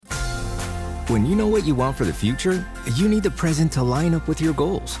When you know what you want for the future, you need the present to line up with your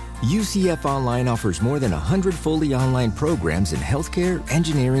goals. UCF Online offers more than 100 fully online programs in healthcare,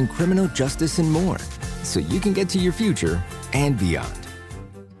 engineering, criminal justice, and more, so you can get to your future and beyond.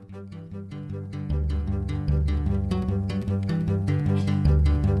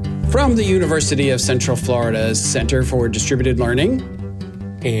 From the University of Central Florida's Center for Distributed Learning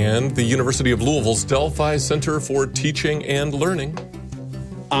and the University of Louisville's Delphi Center for Teaching and Learning,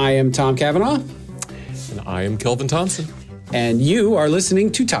 I am Tom Cavanaugh. And I am Kelvin Thompson. And you are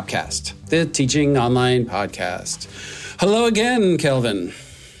listening to Topcast, the teaching online podcast. Hello again, Kelvin.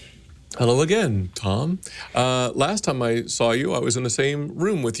 Hello again, Tom. Last time I saw you, I was in the same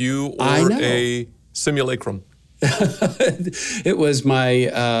room with you or a simulacrum. It was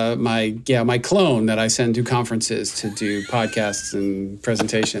my clone that I send to conferences to do podcasts and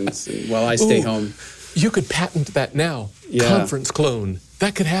presentations while I stay home. You could patent that now. Yeah. Conference clone.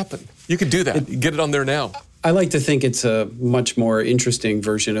 That could happen. You could do that. Get it on there now. I like to think it's a much more interesting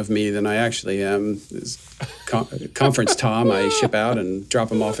version of me than I actually am. Conference Tom, I ship out and drop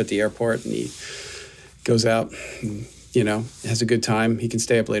him off at the airport, and he goes out and, has a good time. He can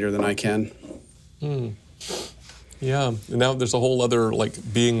stay up later than I can. Yeah, and now there's a whole other,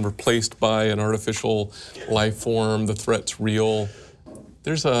 being replaced by an artificial life form. The threat's real.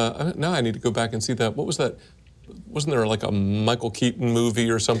 Now I need to go back and see that. What was that? Wasn't there a Michael Keaton movie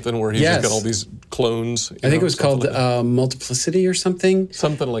or something where he's just got all these clones? I think it was called Multiplicity or something.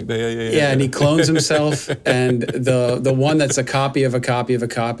 Something like that, Yeah, and he clones himself, and the one that's a copy of a copy of a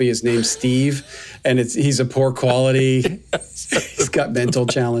copy is named Steve, and he's a poor quality. He's got mental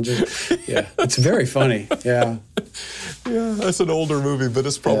challenges. Yeah, it's very funny. Yeah. Yeah, that's an older movie, but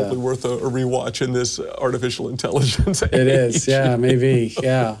it's probably worth a rewatch in this artificial intelligence age. It is, yeah, maybe,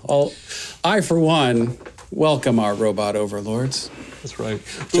 yeah. I, for one, welcome our robot overlords. That's right.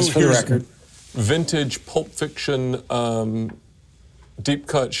 Just for the record. Vintage Pulp Fiction deep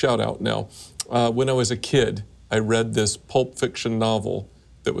cut shout out now. When I was a kid, I read this Pulp Fiction novel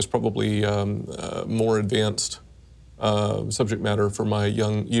that was probably more advanced subject matter for my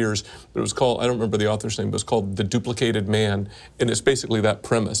young years. But it was called, I don't remember the author's name, but it was called The Duplicated Man. And it's basically that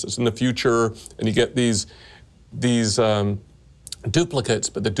premise. It's in the future, and you get these duplicates,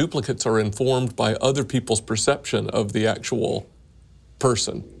 but the duplicates are informed by other people's perception of the actual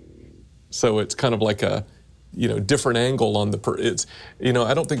person. So it's kind of like a, different angle on the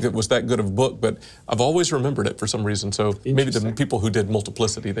I don't think it was that good of a book, but I've always remembered it for some reason. So maybe the people who did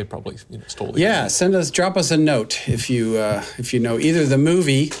Multiplicity, they probably stole it. Yeah, drop us a note if you know either the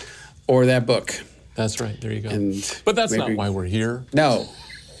movie or that book. That's right. There you go. But that's not why we're here. No.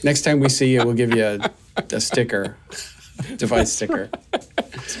 Next time we see you, we'll give you a sticker. Device sticker. Right.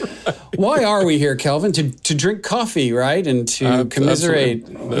 Why are we here, Kelvin? To drink coffee, right? And to commiserate.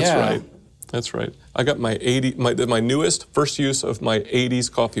 That's right. I got my newest first use of my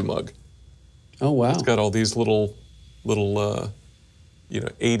 80s coffee mug. Oh, wow. It's got all these little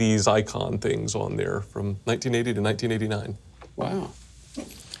 80s icon things on there from 1980 to 1989. Wow.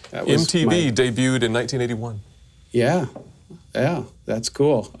 MTV debuted in 1981. Yeah, that's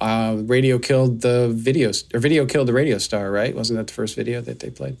cool. Radio killed the video killed the radio star, right? Wasn't that the first video that they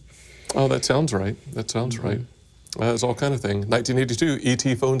played? Oh, that sounds right. Right. It's all kind of thing. 1982,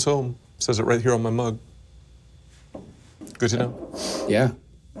 E.T. phones home. Says it right here on my mug. Good to know. Yeah.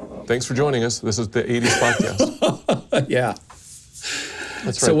 Thanks for joining us. This is the 80s podcast. Yeah. That's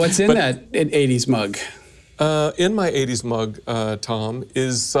right. So what's in that 80s mug? In my 80s mug, Tom,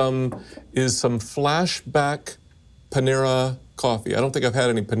 is some flashback Panera coffee. I don't think I've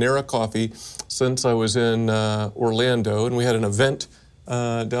had any Panera coffee since I was in Orlando, and we had an event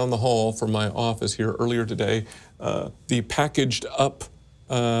down the hall from my office here earlier today. The packaged up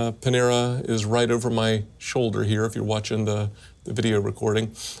Panera is right over my shoulder here if you're watching the video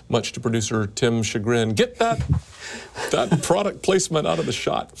recording, much to producer Tim's chagrin. Get that product placement out of the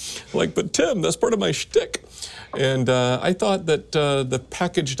shot. But Tim, that's part of my shtick. And I thought that the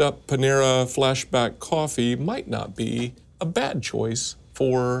packaged up Panera flashback coffee might not be a bad choice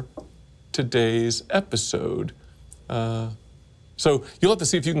for today's episode. So you'll have to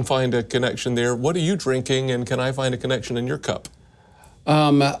see if you can find a connection there. What are you drinking, and can I find a connection in your cup?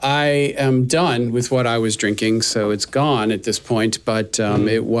 I am done with what I was drinking, so it's gone at this point. But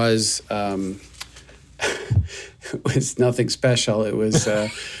it was nothing special. It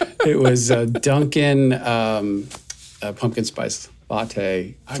was Dunkin' pumpkin spice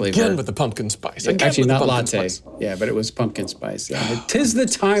latte flavor. Again with the pumpkin spice. Actually, not latte. Spice. Yeah, but it was pumpkin spice. Yeah, 'tis the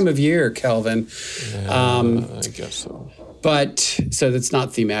time of year, Kelvin. I guess so. But so that's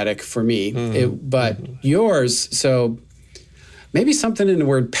not thematic for me. But yours. So maybe something in the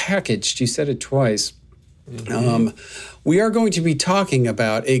word packaged. You said it twice. We are going to be talking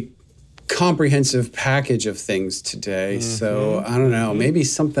about a comprehensive package of things today. So I don't know, maybe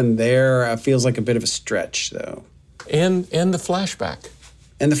something there feels like a bit of a stretch, though. And the flashback.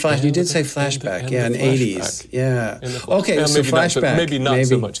 And the flash, you did say flashback, in the 80s. Yeah. Okay, so flashback. Maybe not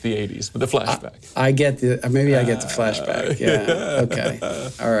so much the 80s, but the flashback. I get the, maybe I get the flashback. Yeah, okay.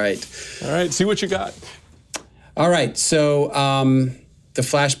 All right. All right, see what you got. All right, so the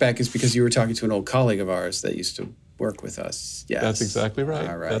flashback is because you were talking to an old colleague of ours that used to work with us. Yes. That's exactly right.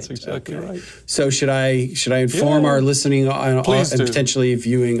 All right. That's exactly right. So should I inform our listening and potentially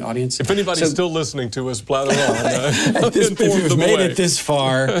viewing audience? If anybody's still listening to us, blather on. If you've made it this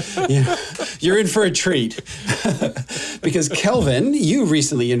far, you're in for a treat. Because Kelvin, you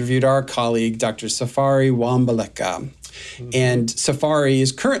recently interviewed our colleague, Dr. Safari Wambaleka. And Safari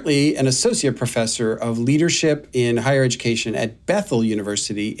is currently an associate professor of leadership in higher education at Bethel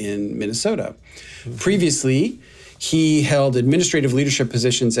University in Minnesota. Previously, he held administrative leadership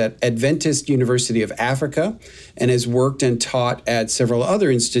positions at Adventist University of Africa and has worked and taught at several other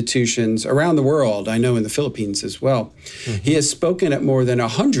institutions around the world, I know in the Philippines as well. He has spoken at more than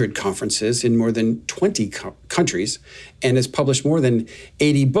 100 conferences in more than 20 countries and has published more than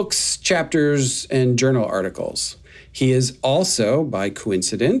 80 books, chapters, and journal articles. He is also, by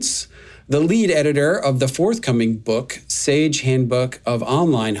coincidence, the lead editor of the forthcoming book, Sage Handbook of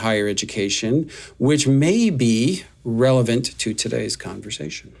Online Higher Education, which may be relevant to today's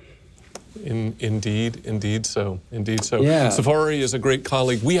conversation. Indeed so. Yeah. Safari is a great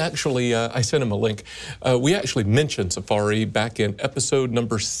colleague. We actually, I sent him a link. We actually mentioned Safari back in episode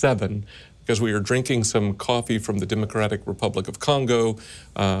number 7 because we were drinking some coffee from the Democratic Republic of Congo,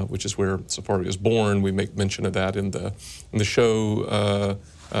 which is where Safari was born. We make mention of that in the show.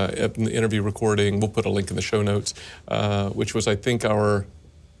 In the interview recording, we'll put a link in the show notes, which was, I think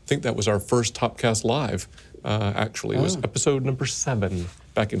that was our first Topcast Live. Actually, it was episode number 7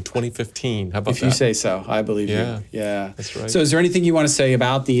 back in 2015. How about that? If you say so, I believe you. Yeah, that's right. So, is there anything you want to say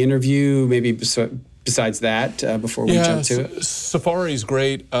about the interview? Maybe besides that, before we jump to it. Safari's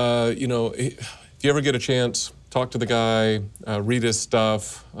great. If you ever get a chance, talk to the guy, read his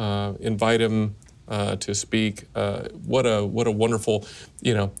stuff, invite him to speak. What a wonderful,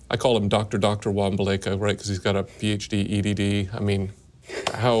 I call him Dr. Wambaleka, right? Because he's got a PhD, EDD. I mean,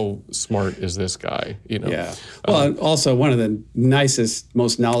 how smart is this guy? Yeah. Well, also one of the nicest,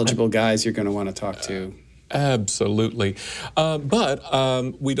 most knowledgeable guys you're going to want to talk to. Absolutely.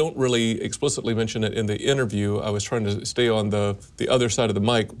 But we don't really explicitly mention it in the interview. I was trying to stay on the other side of the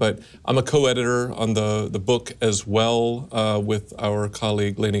mic, but I'm a co-editor on the book as well with our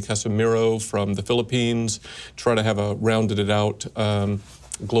colleague Leni Casimiro from the Philippines. Try to have a rounded it out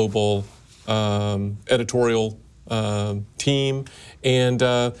global editorial team. And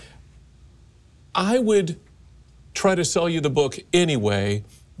I would try to sell you the book anyway,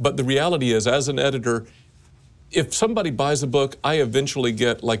 but the reality is, as an editor, if somebody buys a book, I eventually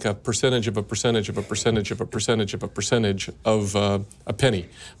get like a percentage of a percentage of a percentage of a percentage of a percentage of a penny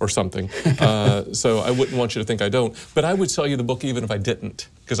or something. So I wouldn't want you to think I don't. But I would sell you the book even if I didn't,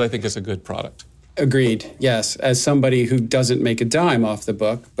 because I think it's a good product. Agreed. Yes. As somebody who doesn't make a dime off the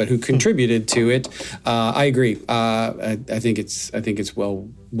book, but who contributed to it, I agree. I think it's well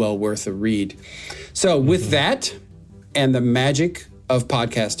worth a read. So with that and the magic of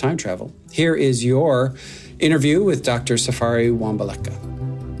podcast time travel, here is your interview with Dr. Safari Wambaleka.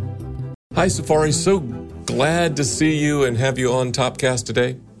 Hi, Safari. So glad to see you and have you on Topcast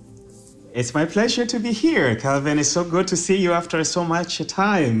today. It's my pleasure to be here, Calvin. It's so good to see you after so much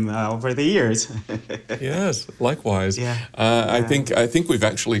time over the years. Yes, likewise. Yeah. I think we've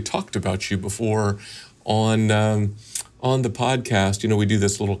actually talked about you before on the podcast. We do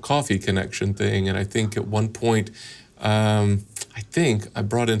this little coffee connection thing, and I think at one point, I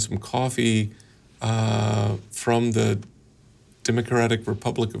brought in some coffee from the Democratic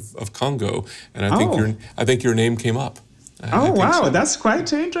Republic of Congo, and I think your name came up. Wow, that's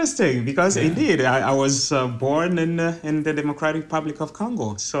quite interesting because indeed I was born in the Democratic Republic of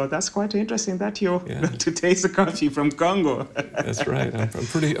Congo, so that's quite interesting that you to taste the coffee from Congo. That's right.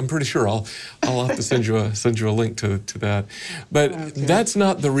 I'm pretty sure I'll have to send you a link to that. But that's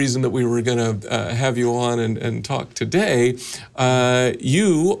not the reason that we were going to have you on and talk today.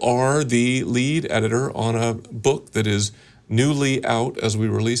 You are the lead editor on a book that is newly out as we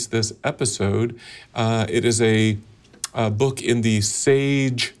release this episode. It is a book in the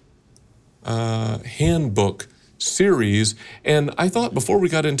Sage Handbook series. And I thought before we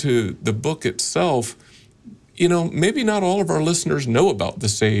got into the book itself, maybe not all of our listeners know about the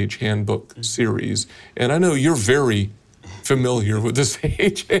Sage Handbook series. And I know you're very familiar with the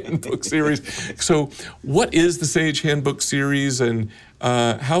Sage Handbook series. So what is the Sage Handbook series, and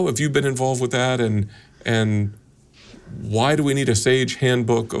how have you been involved with that, and why do we need a Sage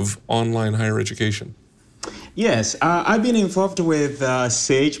Handbook of online higher education? Yes, I've been involved with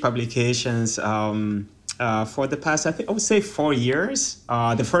Sage Publications for the past, I would say 4 years.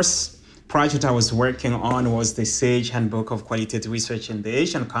 The first project I was working on was the Sage Handbook of Qualitative Research in the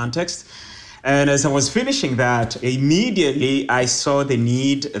Asian Context. And as I was finishing that, immediately I saw the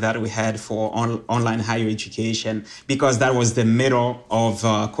need that we had for online higher education, because that was the middle of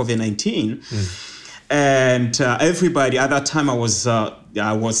COVID-19. And everybody, at that time I was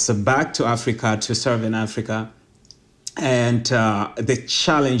back to Africa to serve in Africa. And the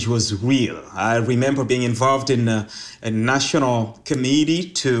challenge was real. I remember being involved in a national committee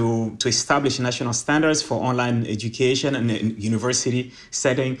to establish national standards for online education in a university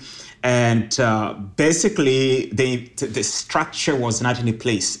setting. And basically, the structure was not in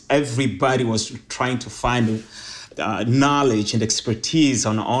place. Everybody was trying to find knowledge and expertise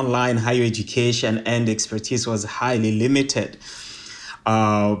on online higher education, and the expertise was highly limited.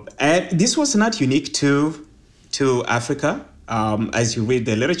 And this was not unique to Africa. As you read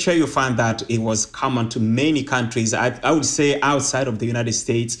the literature, you find that it was common to many countries. I would say outside of the United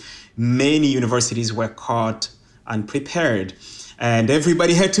States, many universities were caught unprepared. And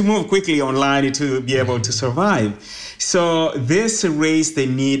everybody had to move quickly online to be able to survive. So this raised the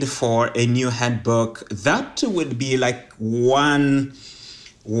need for a new handbook that would be like one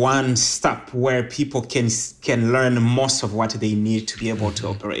step where people can learn most of what they need to be able to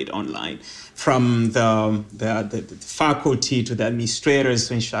operate online, from the faculty to the administrators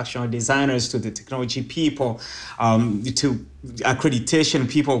to instructional designers to the technology people, to accreditation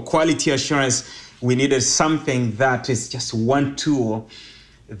people, quality assurance. We needed something that is just one tool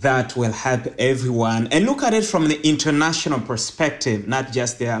that will help everyone, and look at it from the international perspective, not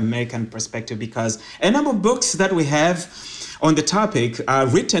just the American perspective, because a number of books that we have on the topic are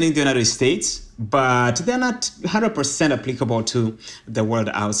written in the United States, but they're not 100% applicable to the world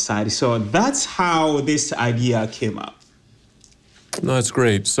outside. So that's how this idea came up. No, that's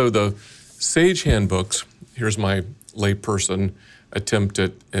great. So the Sage Handbooks, here's my layperson attempt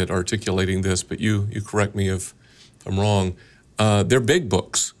at articulating this, but you correct me if I'm wrong. They're big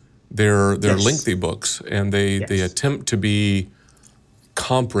books. They're Yes. lengthy books, and they attempt to be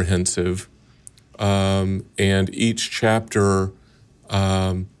comprehensive. And each chapter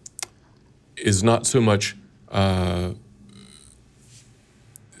is not so much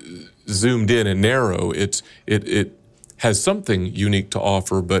zoomed in and narrow. It has something unique to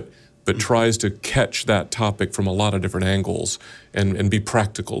offer, but tries to catch that topic from a lot of different angles and be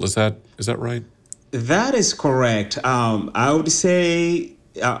practical. Is that right? That is correct. I would say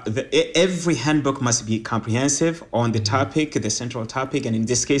every handbook must be comprehensive on the topic, the central topic, and in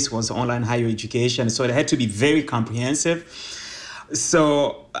this case was online higher education. So it had to be very comprehensive.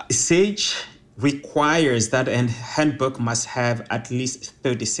 So Sage requires that a handbook must have at least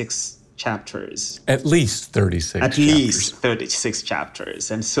 36 chapters. At least 36 At chapters. least 36 chapters.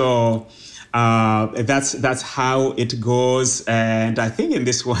 And so that's how it goes. And I think in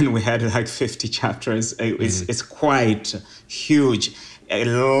this one we had like 50 chapters. It's quite huge, a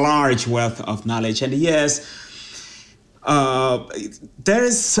large wealth of knowledge. And yes, there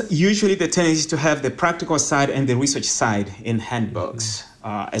is usually the tendency to have the practical side and the research side in handbooks,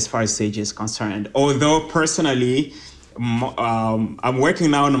 as far as Sage is concerned. Although personally, I'm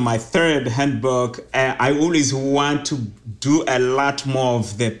working now on my third handbook. I always want to do a lot more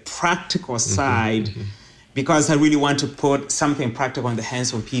of the practical side, because I really want to put something practical in the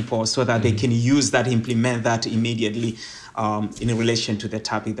hands of people so that they can use that, implement that immediately in relation to the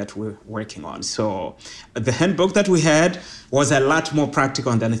topic that we're working on. So the handbook that we had was a lot more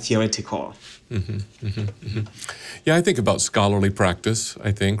practical than theoretical. Yeah, I think about scholarly practice.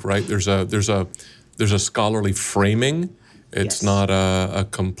 I think, right? There's a scholarly framing. It's not a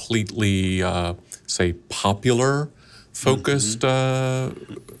completely, say, popular focused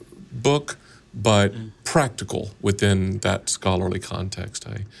book, but practical within that scholarly context.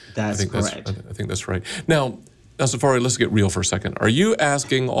 I think correct. I think that's right. Now, Safari, let's get real for a second. Are you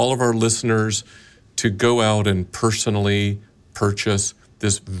asking all of our listeners to go out and personally purchase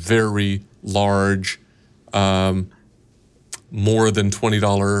this very large, more than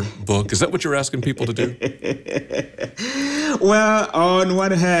 $20 book? Is that what you're asking people to do? Well, on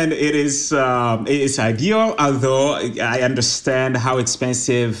one hand, it is ideal, although I understand how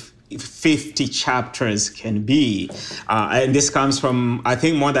expensive 50 chapters can be. And this comes from, I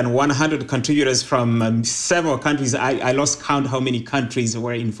think, more than 100 contributors from several countries. I lost count how many countries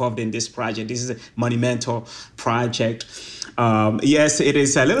were involved in this project. This is a monumental project. Yes, it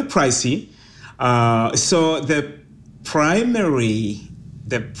is a little pricey. So the primary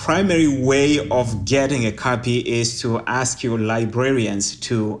way of getting a copy is to ask your librarians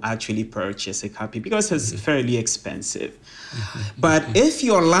to actually purchase a copy because it's fairly expensive. But if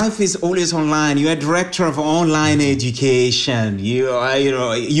your life is always online, you're a director of online education, you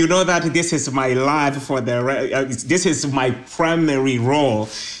know that this is my life this is my primary role.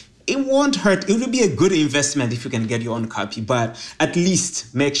 It won't hurt. It will be a good investment if you can get your own copy, but at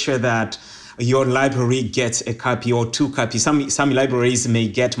least make sure that your library gets a copy or two copies. Some libraries may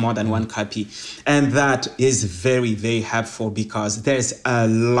get more than one copy. And that is very, very helpful because there's a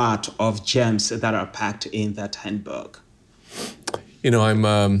lot of gems that are packed in that handbook. You know, I'm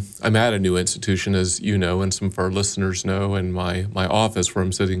at a new institution, as you know, and some of our listeners know, in my office where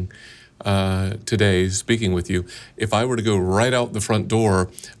I'm sitting today speaking with you. If I were to go right out the front door,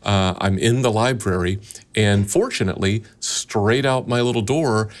 I'm in the library, and fortunately, straight out my little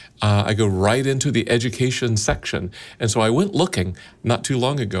door, I go right into the education section. And so I went looking not too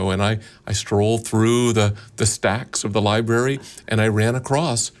long ago, and I strolled through the stacks of the library, and I ran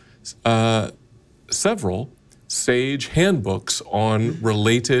across several SAGE handbooks on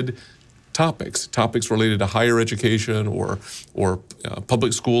related topics related to higher education or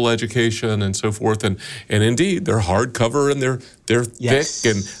public school education and so forth. And indeed, they're hardcover and they're yes.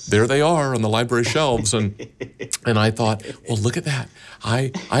 thick, and there they are on the library shelves. And I thought, well, look at that.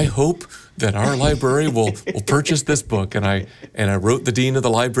 I hope that our library will purchase this book. And I wrote the dean of the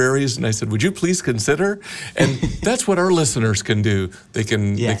libraries, and I said, would you please consider? And that's what our listeners can do. They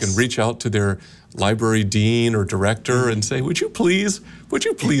can reach out to their library dean or director and say, would you please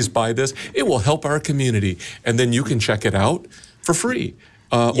buy this? It will help our community. And then you can check it out for free.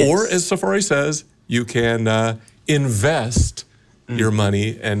 Or, as Safari says, you can invest your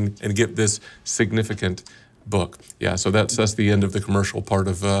money and get this significant book. Yeah, so that's the end of the commercial part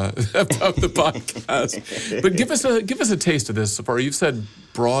of the podcast. But give us a taste of this, Safari. You've said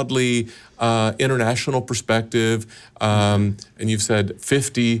broadly international perspective, and you've said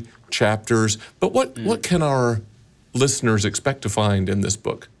 50 chapters. But what can our listeners expect to find in this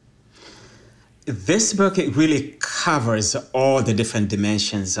book? This book, it really covers all the different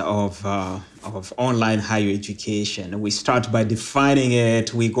dimensions of online higher education. We start by defining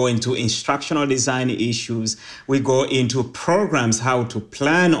it. We go into instructional design issues. We go into programs, how to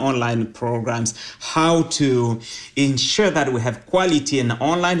plan online programs, how to ensure that we have quality in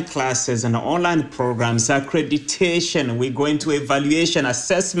online classes and online programs, accreditation. We go into evaluation,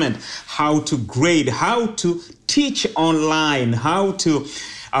 assessment, how to grade, how to teach online, how to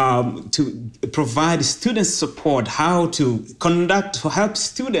provide student support, how to help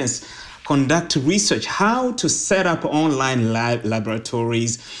students conduct research, how to set up online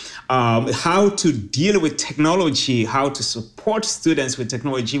laboratories, how to deal with technology, how to support students with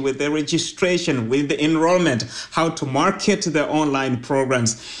technology, with the registration, with the enrollment, how to market the online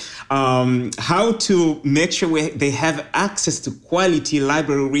programs, how to make sure they have access to quality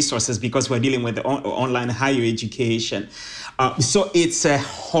library resources because we're dealing with the online higher education. So it's a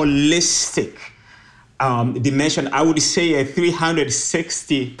holistic dimension. I would say a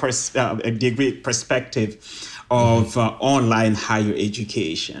 360 degree perspective of online higher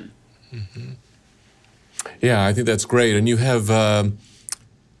education. Mm-hmm. Yeah, I think that's great. And you have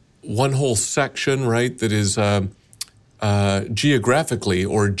one whole section, right, that is geographically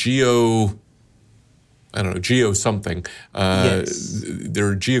or geo something. Yes. There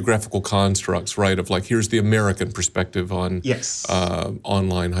are geographical constructs, right, of like, here's the American perspective on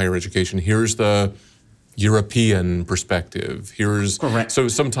online higher education. Here's the European perspective. Correct. So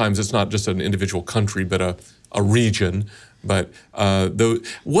sometimes it's not just an individual country, but a region. But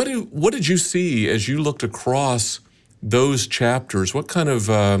what did you see as you looked across those chapters? What kind of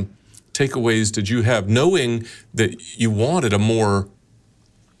takeaways did you have, knowing that you wanted a more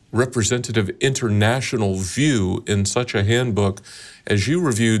representative international view in such a handbook? As you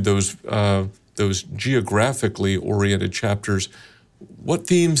reviewed those geographically oriented chapters, what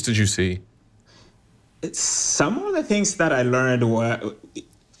themes did you see? Some of the things that I learned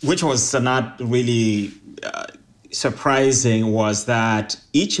which was not really surprising, was that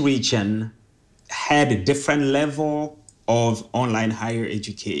each region had a different level of online higher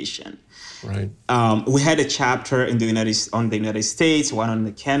education. Right. We had a chapter on the United States, one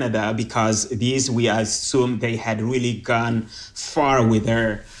on Canada, because these, we assume they had really gone far with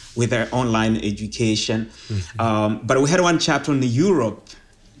their online education. Mm-hmm. But we had one chapter on Europe,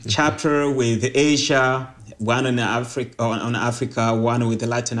 chapter with Asia, one on Africa, one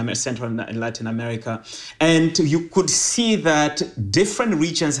with Central and Latin America. And you could see that different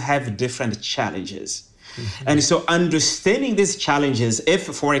regions have different challenges. And so understanding these challenges, if,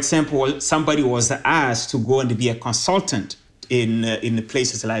 for example, somebody was asked to go and be a consultant in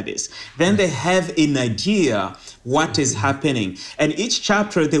places like this, then they have an idea what is happening. And each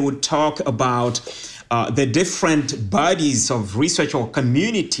chapter, they would talk about the different bodies of research or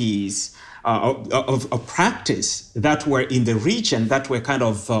communities of practice that were in the region that were kind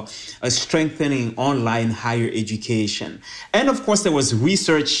of strengthening online higher education. And of course, there was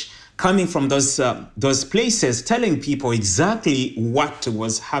research coming from those places, telling people exactly what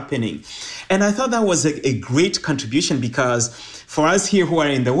was happening. And I thought that was a great contribution, because for us here who are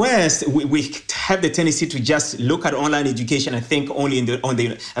in the West, we have the tendency to just look at online education and think only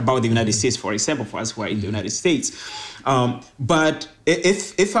about the United States, for example, for us who are in the United States. But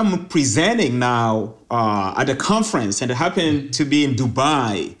if I'm presenting now at a conference and I happen to be in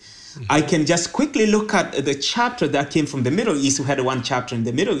Dubai, I can just quickly look at the chapter that came from the Middle East. We had one chapter in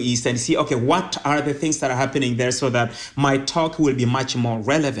the Middle East, and see, okay, what are the things that are happening there, so that my talk will be much more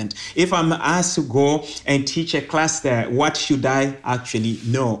relevant. If I'm asked to go and teach a class there, what should I actually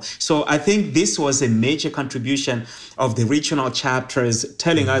know? So I think this was a major contribution of the regional chapters,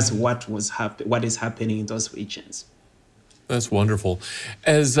 telling us what is happening in those regions. That's wonderful.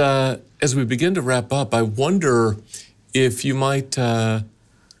 As we begin to wrap up, I wonder if you might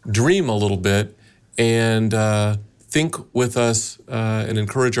dream a little bit and think with us and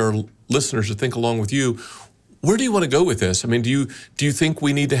encourage our listeners to think along with you. Where do you want to go with this? I mean, do you think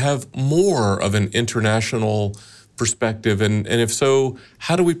we need to have more of an international perspective? And if so,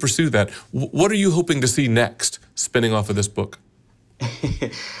 how do we pursue that? What are you hoping to see next, spinning off of this book?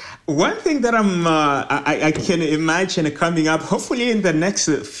 One thing that I can imagine coming up, hopefully in the next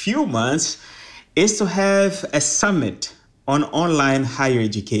few months, is to have a summit on online higher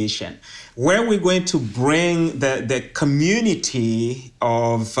education, where we're going to bring the community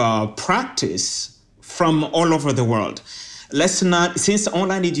of practice from all over the world. Since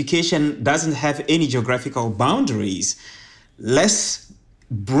online education doesn't have any geographical boundaries, let's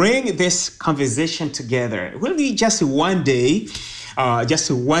bring this conversation together. It will be just one day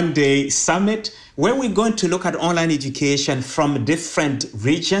summit, where we're going to look at online education from different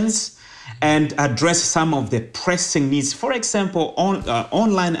regions and address some of the pressing needs. For example,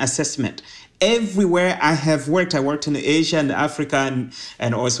 online assessment. Everywhere I have worked, I worked in Asia and Africa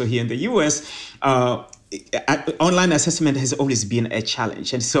and also here in the US, online assessment has always been a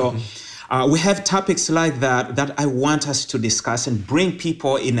challenge. And so we have topics like that I want us to discuss and bring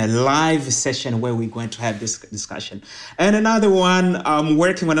people in a live session where we're going to have this discussion. And another one, I'm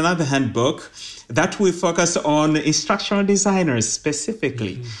working on another handbook that will focus on instructional designers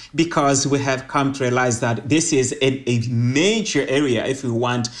specifically, because we have come to realize that this is a major area if we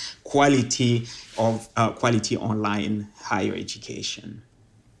want quality online higher education.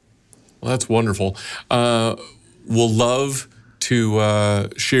 Well, that's wonderful. We'll love to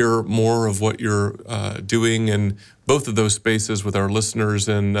share more of what you're doing in both of those spaces with our listeners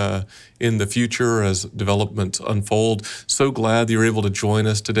in the future as developments unfold. So glad that you're able to join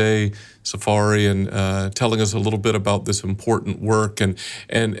us today, Safari, and telling us a little bit about this important work. And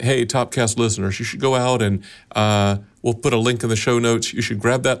hey, Topcast listeners, you should go out and we'll put a link in the show notes. You should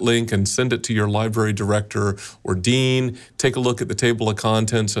grab that link and send it to your library director or dean. Take a look at the table of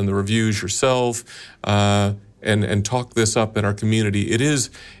contents and the reviews yourself. And talk this up in our community. It is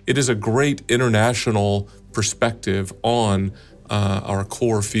a great international perspective on our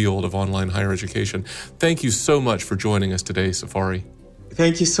core field of online higher education. Thank you so much for joining us today, Safari.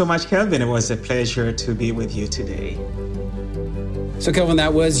 Thank you so much, Kelvin. It was a pleasure to be with you today. So, Kelvin,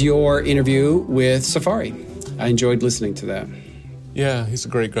 that was your interview with Safari. I enjoyed listening to that. Yeah, he's a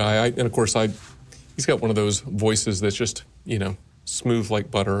great guy. And of course, he's got one of those voices that's just, smooth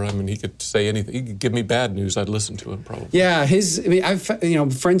like butter. I mean, he could say anything. He could give me bad news. I'd listen to him probably. Yeah, I've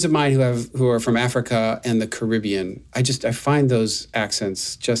friends of mine who are from Africa and the Caribbean. I find those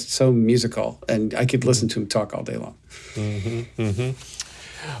accents just so musical, and I could listen to him talk all day long.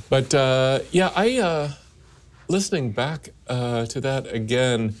 But I listening back to that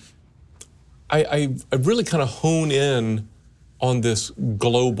again, I really kind of hone in on this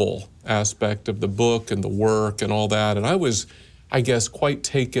global aspect of the book and the work and all that, and I was, I guess, quite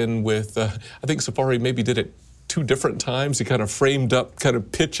taken with, I think Safari maybe did it 2 different times. He kind of framed up kind of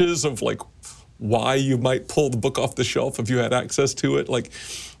pitches of like why you might pull the book off the shelf if you had access to it.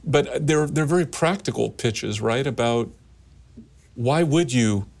 But they're very practical pitches, right? About why would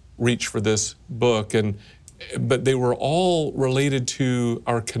you reach for this book? And but they were all related to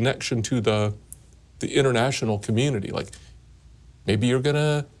our connection to the international community. Like maybe you're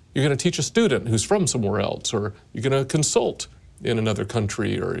gonna teach a student who's from somewhere else, or you're gonna consult in another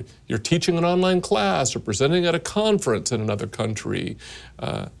country, or you're teaching an online class or presenting at a conference in another country.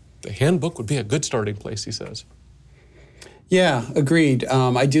 The handbook would be a good starting place, he says. Yeah, agreed.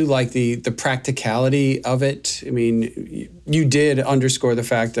 I do like the practicality of it. I mean, you did underscore the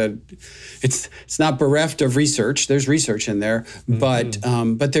fact that it's not bereft of research. There's research in there, but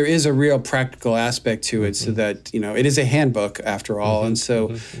there is a real practical aspect to it, so that it is a handbook after all. And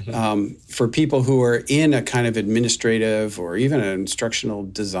so, for people who are in a kind of administrative or even an instructional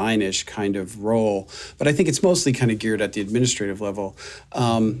design-ish kind of role, but I think it's mostly kind of geared at the administrative level.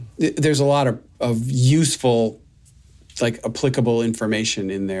 There's a lot of useful, like applicable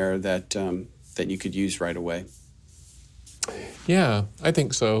information in there that you could use right away. Yeah, I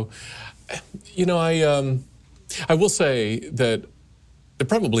think so. I will say that there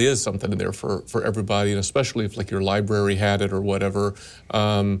probably is something in there for everybody, and especially if like your library had it or whatever,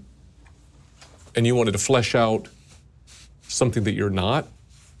 and you wanted to flesh out something that you're not,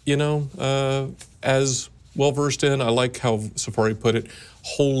 as well versed in. I like how Safari put it,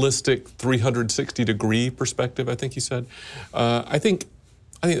 holistic 360-degree perspective, I think he said. I think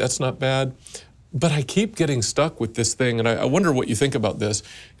that's not bad, but I keep getting stuck with this thing, and I wonder what you think about this,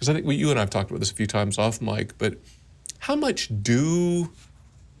 because I think you and I have talked about this a few times off mic, but how much do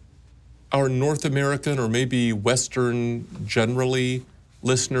our North American or maybe Western generally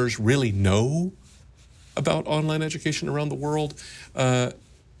listeners really know about online education around the world?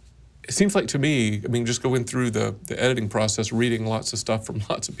 It seems like to me, I mean, just going through the editing process, reading lots of stuff from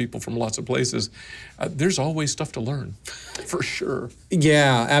lots of people from lots of places, there's always stuff to learn, for sure.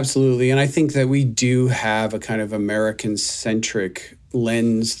 Yeah, absolutely. And I think that we do have a kind of American-centric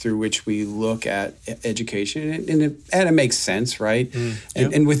lens through which we look at education, and it makes sense, right?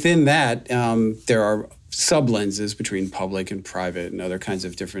 And within that, there are sub-lenses between public and private and other kinds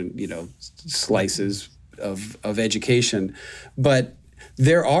of different, slices of education. But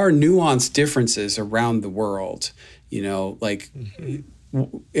there are nuanced differences around the world, like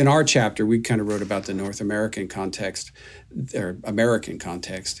in our chapter, we kind of wrote about the North American context or American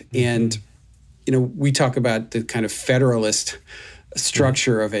context. And, we talk about the kind of federalist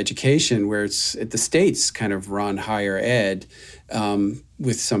structure of education where it's the states kind of run higher ed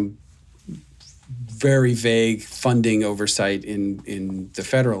with some very vague funding oversight in the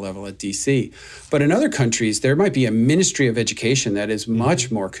federal level at DC. But in other countries, there might be a Ministry of Education that is much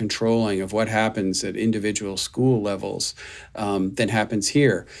more controlling of what happens at individual school levels than happens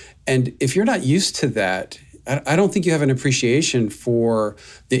here. And if you're not used to that, I don't think you have an appreciation for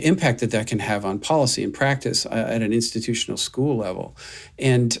the impact that can have on policy and practice at an institutional school level.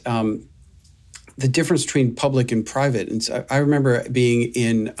 And the difference between public and private. And so I remember being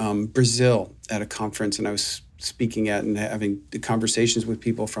in Brazil at a conference, and I was speaking at and having conversations with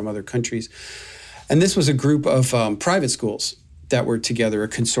people from other countries. And this was a group of private schools that were together, a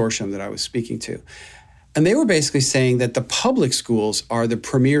consortium that I was speaking to. And they were basically saying that the public schools are the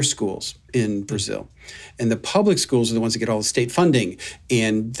premier schools in Brazil. And the public schools are the ones that get all the state funding,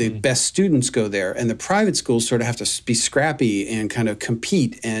 and the best students go there. And the private schools sort of have to be scrappy and kind of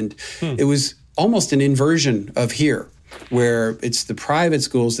compete. And it was almost an inversion of here, where it's the private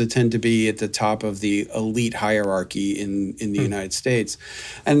schools that tend to be at the top of the elite hierarchy in the United States.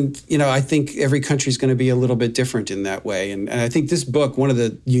 And, I think every country is going to be a little bit different in that way. And I think this book, one of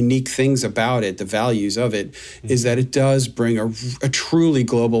the unique things about it, the values of it, is that it does bring a truly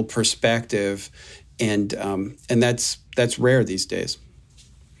global perspective. And that's rare these days.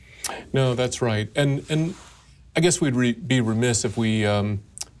 No, that's right. And I guess we'd be remiss if we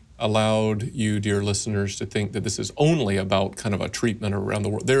allowed you, dear listeners, to think that this is only about kind of a treatment around the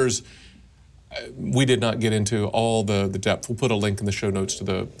world. We did not get into all the depth. We'll put a link in the show notes to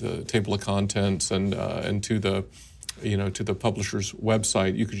the table of contents and to the to the publisher's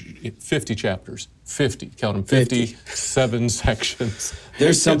website. You could 50 chapters, 50, count them, 57 sections.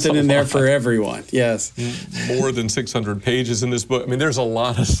 There's something in there for everyone. Yes, more than 600 pages in this book. I mean, there's a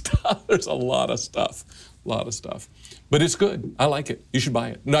lot of stuff. There's a lot of stuff. But it's good. I like it. You should buy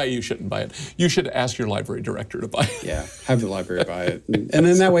it. No, you shouldn't buy it. You should ask your library director to buy it. Yeah, have the library buy it. And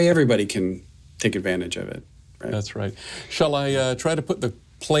then that way everybody can take advantage of it. Right? That's right. Shall I try to put the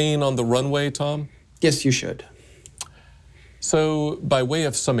plane on the runway, Tom? Yes, you should. So by way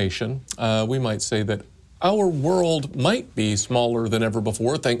of summation, we might say that our world might be smaller than ever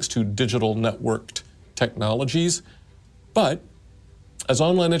before thanks to digital networked technologies, but as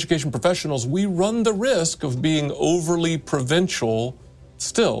online education professionals, we run the risk of being overly provincial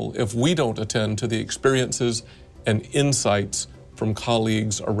still, if we don't attend to the experiences and insights from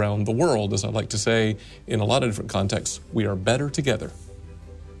colleagues around the world, as I like to say in a lot of different contexts, we are better together.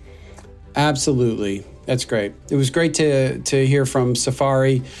 Absolutely. That's great. It was great to hear from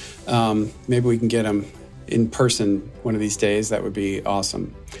Safari. Maybe we can get him in person one of these days. That would be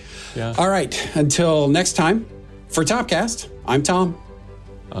awesome. Yeah. All right. Until next time, for Topcast, I'm Tom.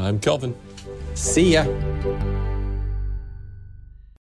 I'm Kelvin. See ya.